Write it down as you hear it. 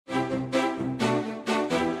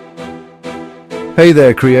Hey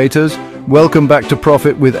there, creators. Welcome back to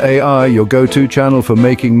Profit with AI, your go-to channel for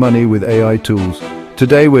making money with AI tools.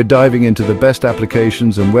 Today we're diving into the best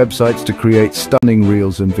applications and websites to create stunning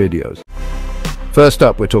reels and videos. First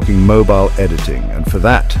up, we're talking mobile editing, and for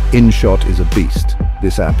that, InShot is a beast.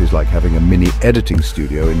 This app is like having a mini editing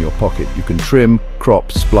studio in your pocket. You can trim,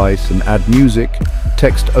 crop, splice, and add music,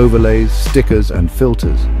 text overlays, stickers, and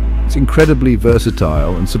filters. It's incredibly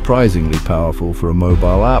versatile and surprisingly powerful for a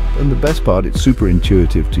mobile app, and the best part, it's super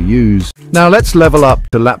intuitive to use. Now let's level up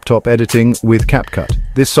to laptop editing with CapCut.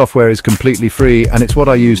 This software is completely free, and it's what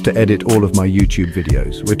I use to edit all of my YouTube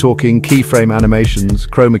videos. We're talking keyframe animations,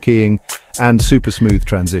 chroma keying, and super smooth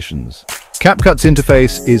transitions. CapCut's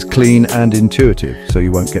interface is clean and intuitive, so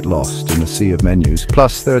you won't get lost in a sea of menus.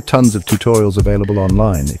 Plus, there are tons of tutorials available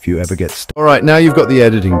online if you ever get stuck. Alright, now you've got the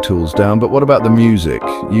editing tools down, but what about the music?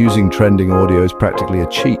 Using trending audio is practically a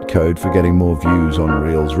cheat code for getting more views on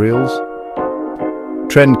Reels.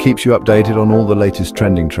 Trend keeps you updated on all the latest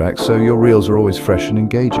trending tracks, so your Reels are always fresh and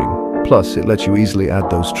engaging. Plus, it lets you easily add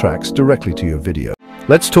those tracks directly to your video.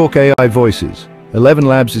 Let's talk AI voices. 11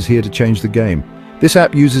 Labs is here to change the game. This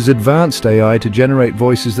app uses advanced AI to generate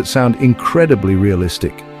voices that sound incredibly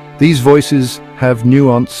realistic. These voices have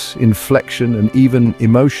nuance, inflection, and even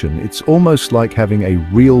emotion. It's almost like having a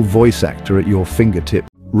real voice actor at your fingertip.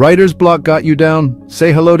 Writer's block got you down?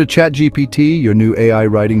 Say hello to ChatGPT, your new AI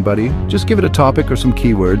writing buddy. Just give it a topic or some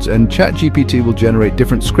keywords, and ChatGPT will generate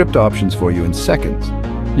different script options for you in seconds.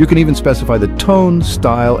 You can even specify the tone,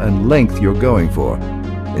 style, and length you're going for.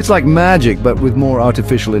 It's like magic, but with more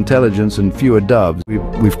artificial intelligence and fewer doves.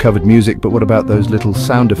 We've covered music, but what about those little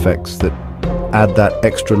sound effects that add that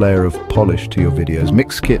extra layer of polish to your videos?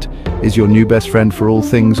 Mixkit is your new best friend for all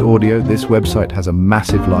things audio. This website has a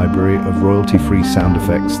massive library of royalty-free sound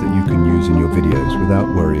effects that you can use in your videos without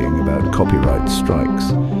worrying about copyright strikes.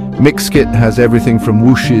 Mixkit has everything from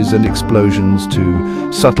whooshes and explosions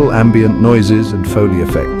to subtle ambient noises and Foley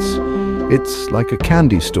effects. It's like a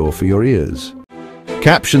candy store for your ears.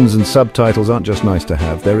 Captions and subtitles aren't just nice to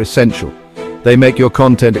have, they're essential. They make your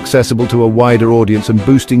content accessible to a wider audience and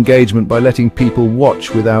boost engagement by letting people watch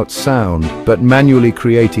without sound. But manually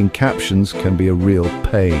creating captions can be a real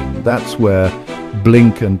pain. That's where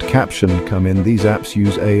Blink and Caption come in. These apps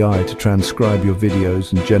use AI to transcribe your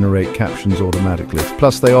videos and generate captions automatically.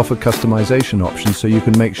 Plus, they offer customization options so you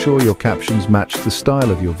can make sure your captions match the style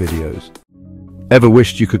of your videos. Ever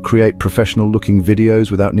wished you could create professional-looking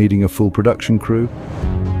videos without needing a full production crew?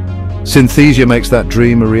 Synthesia makes that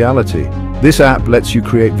dream a reality. This app lets you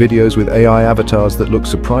create videos with AI avatars that look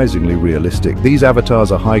surprisingly realistic. These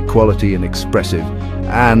avatars are high quality and expressive,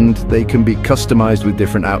 and they can be customized with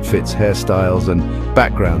different outfits, hairstyles, and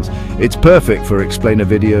backgrounds. It's perfect for explainer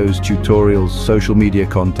videos, tutorials, social media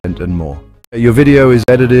content, and more. Your video is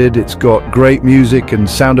edited, it's got great music and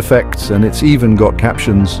sound effects, and it's even got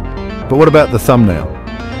captions. But what about the thumbnail?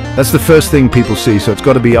 That's the first thing people see, so it's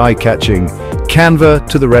got to be eye-catching. Canva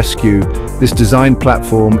to the rescue. This design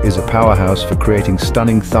platform is a powerhouse for creating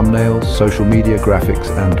stunning thumbnails, social media graphics,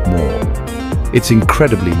 and more. It's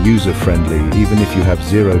incredibly user-friendly, even if you have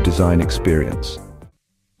zero design experience.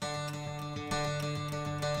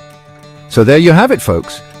 So there you have it,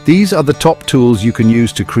 folks. These are the top tools you can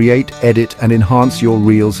use to create, edit, and enhance your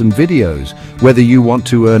reels and videos. Whether you want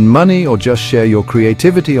to earn money or just share your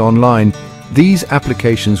creativity online, these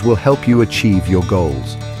applications will help you achieve your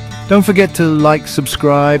goals. Don't forget to like,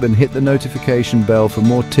 subscribe, and hit the notification bell for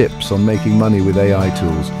more tips on making money with AI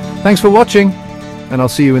tools. Thanks for watching, and I'll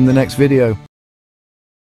see you in the next video.